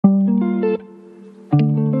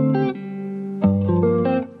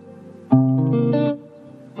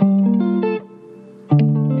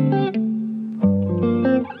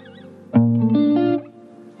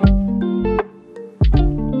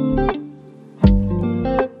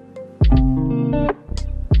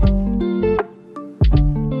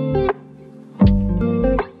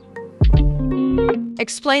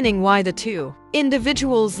explaining why the two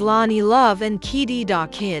individuals Lani love and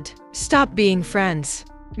Kid stop being friends.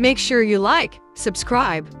 Make sure you like,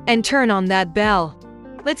 subscribe, and turn on that bell.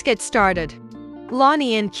 Let's get started.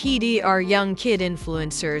 Lani and Kid are young kid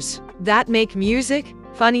influencers that make music,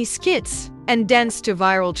 funny skits, and dance to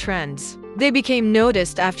viral trends. They became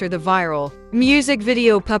noticed after the viral music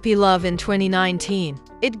video Puppy Love in 2019.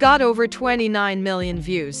 It got over 29 million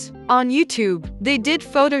views. On YouTube, they did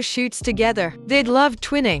photo shoots together. They loved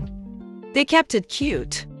twinning. They kept it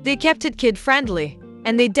cute. They kept it kid-friendly.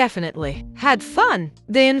 And they definitely had fun.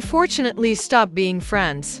 They unfortunately stopped being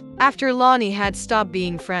friends after Lani had stopped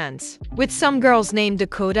being friends with some girls named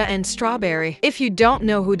Dakota and Strawberry. If you don't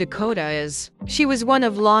know who Dakota is, she was one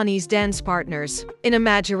of Lani's dance partners in a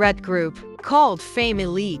majorette group called Fame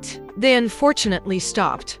Elite. They unfortunately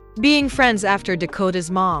stopped being friends after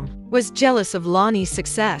Dakota's mom was jealous of Lani's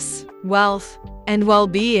success, wealth, and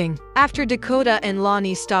well-being. After Dakota and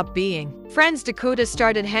Lani stopped being friends, Dakota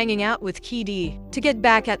started hanging out with Kid to get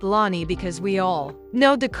back at Lani because we all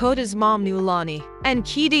know Dakota's mom knew Lani and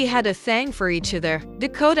Kid had a thing for each other.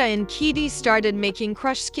 Dakota and Kid started making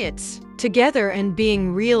crush skits together and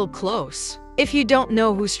being real close. If you don't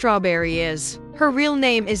know who Strawberry is, her real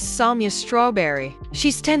name is Samya Strawberry.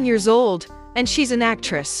 She's 10 years old and she's an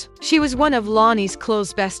actress. She was one of Lani's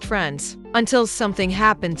close best friends until something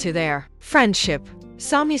happened to their friendship.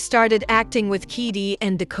 Samya started acting with Kid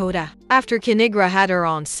and Dakota after Kinigra had her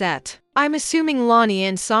on set. I'm assuming Lani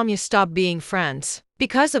and Samya stopped being friends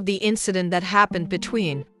because of the incident that happened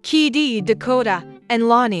between Kid, Dakota, and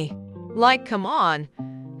Lani. Like, come on,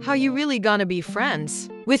 how you really gonna be friends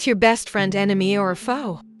with your best friend, enemy, or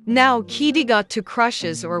foe? Now Kid got two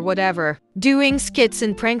crushes or whatever, doing skits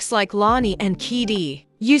and pranks like Lani and Kid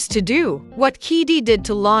used to do. What Kid did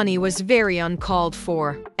to Lani was very uncalled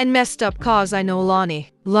for and messed up, cause I know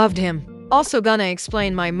Lani loved him. Also gonna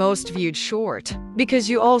explain my most viewed short because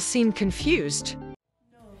you all seem confused.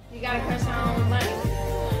 You got a crush on Lani?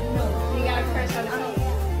 No. You got a crush on Lani?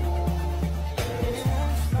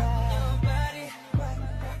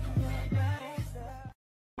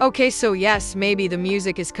 Okay, so yes, maybe the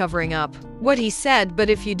music is covering up what he said, but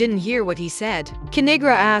if you didn't hear what he said,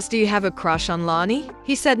 Kinigra asked, do you have a crush on Lani?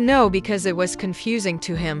 He said no because it was confusing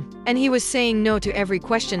to him, and he was saying no to every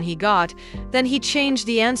question he got. Then he changed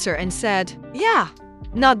the answer and said, yeah,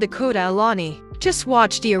 not Dakota, Lani. Just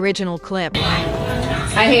watch the original clip.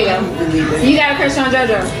 Alright, here you go. You got a crush on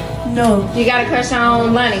JoJo? No. You got a crush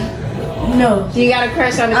on Lani? No. Do you got a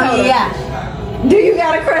crush on Dakota? Yeah. Do you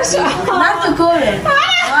got a crush on? Not Dakota.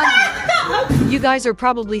 You guys are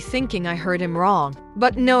probably thinking I heard him wrong.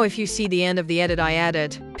 But no, if you see the end of the edit, I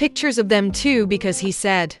added pictures of them too because he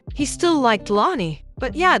said he still liked Lani.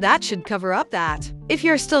 But yeah, that should cover up that. If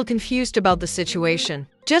you're still confused about the situation,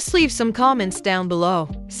 just leave some comments down below.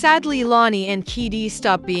 Sadly, Lani and Kid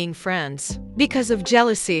stopped being friends because of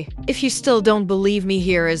jealousy. If you still don't believe me,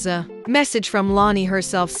 here is a message from Lani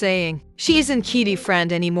herself saying she isn't Kid's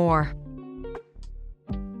friend anymore.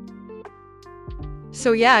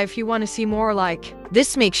 So yeah, if you want to see more like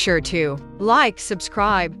this, make sure to like,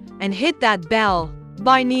 subscribe, and hit that bell.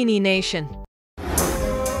 Bye, Nini Nation.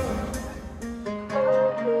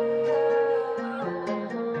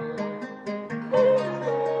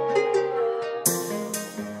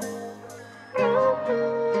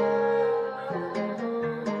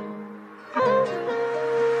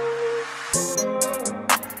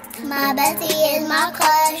 My bestie is my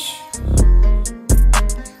crush.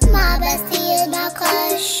 My bestie is my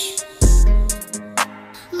crush.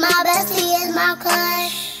 My bestie is my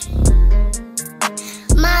crush.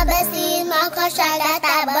 My bestie is my crush. I got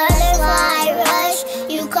that butterfly rush.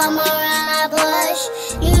 You come around, I blush.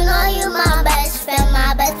 You know you my best friend.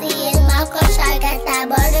 My bestie is my crush. I got that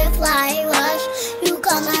butterfly rush. You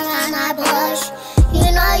come around, I blush.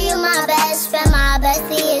 You know you my best friend. My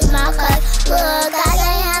bestie is my crush. Look, I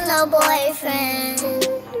can't have no boyfriend,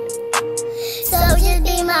 so just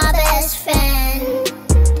be my best friend.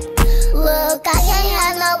 Look, I can't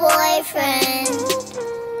have no boyfriend,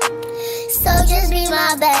 so just be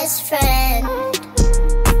my best friend.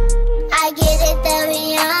 I get it very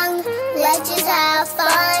young, let's just have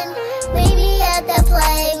fun. Maybe at the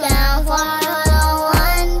playground,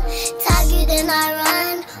 101. Tag you, then I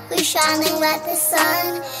run. We shining like the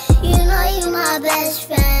sun. You know you my best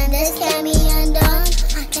friend, this can't be undone.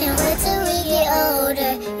 I can't wait till we get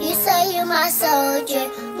older. You say you're my soldier,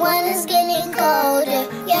 when it's getting colder.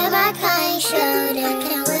 You're my kind shoulder. I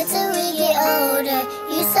can't wait till we get older.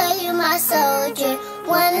 You say you're my soldier,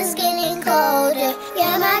 when it's getting colder.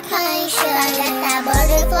 You're my kind shoulder. I got that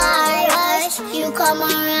butterfly rush. You come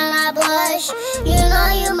around, I blush. You know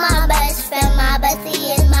you my best friend, my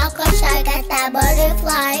bestie. that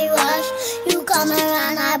butterfly rush. You come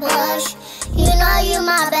around, I blush. You know you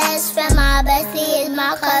my best friend, my bestie is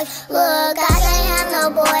my crush. Look, I can't have no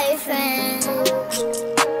boyfriend,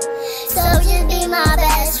 so just be my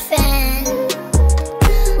best friend.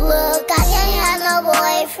 Look, I can't have no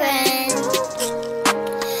boyfriend,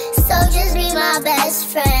 so just be my best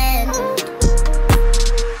friend.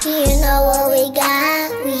 You know what we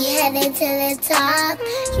got, we headed to the top.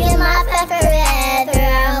 You're my pet forever,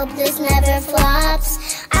 I hope this never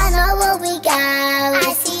flops. I know what we got,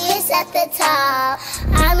 I see it's at the top.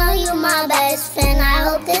 I know you my best friend, I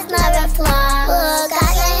hope this never flops. Look,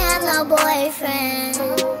 I can't have no boyfriend,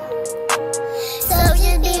 so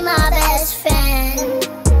just be my best friend.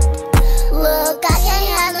 Look, I can't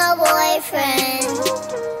have no boyfriend,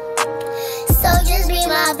 so just be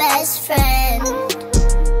my best friend.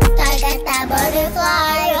 I got that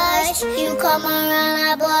butterfly rush. You come around,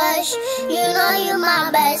 I blush. You know you my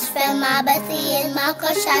best friend, my bestie is my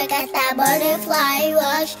crush. I got that butterfly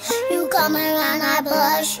rush. You come around, I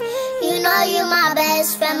blush. You know you my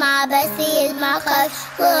best friend, my bestie is my crush.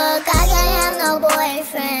 Look, I can't have no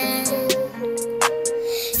boyfriend,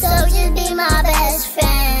 so just be my best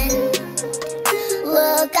friend.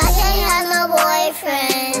 Look, I can't have no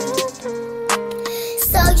boyfriend,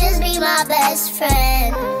 so just be my best friend.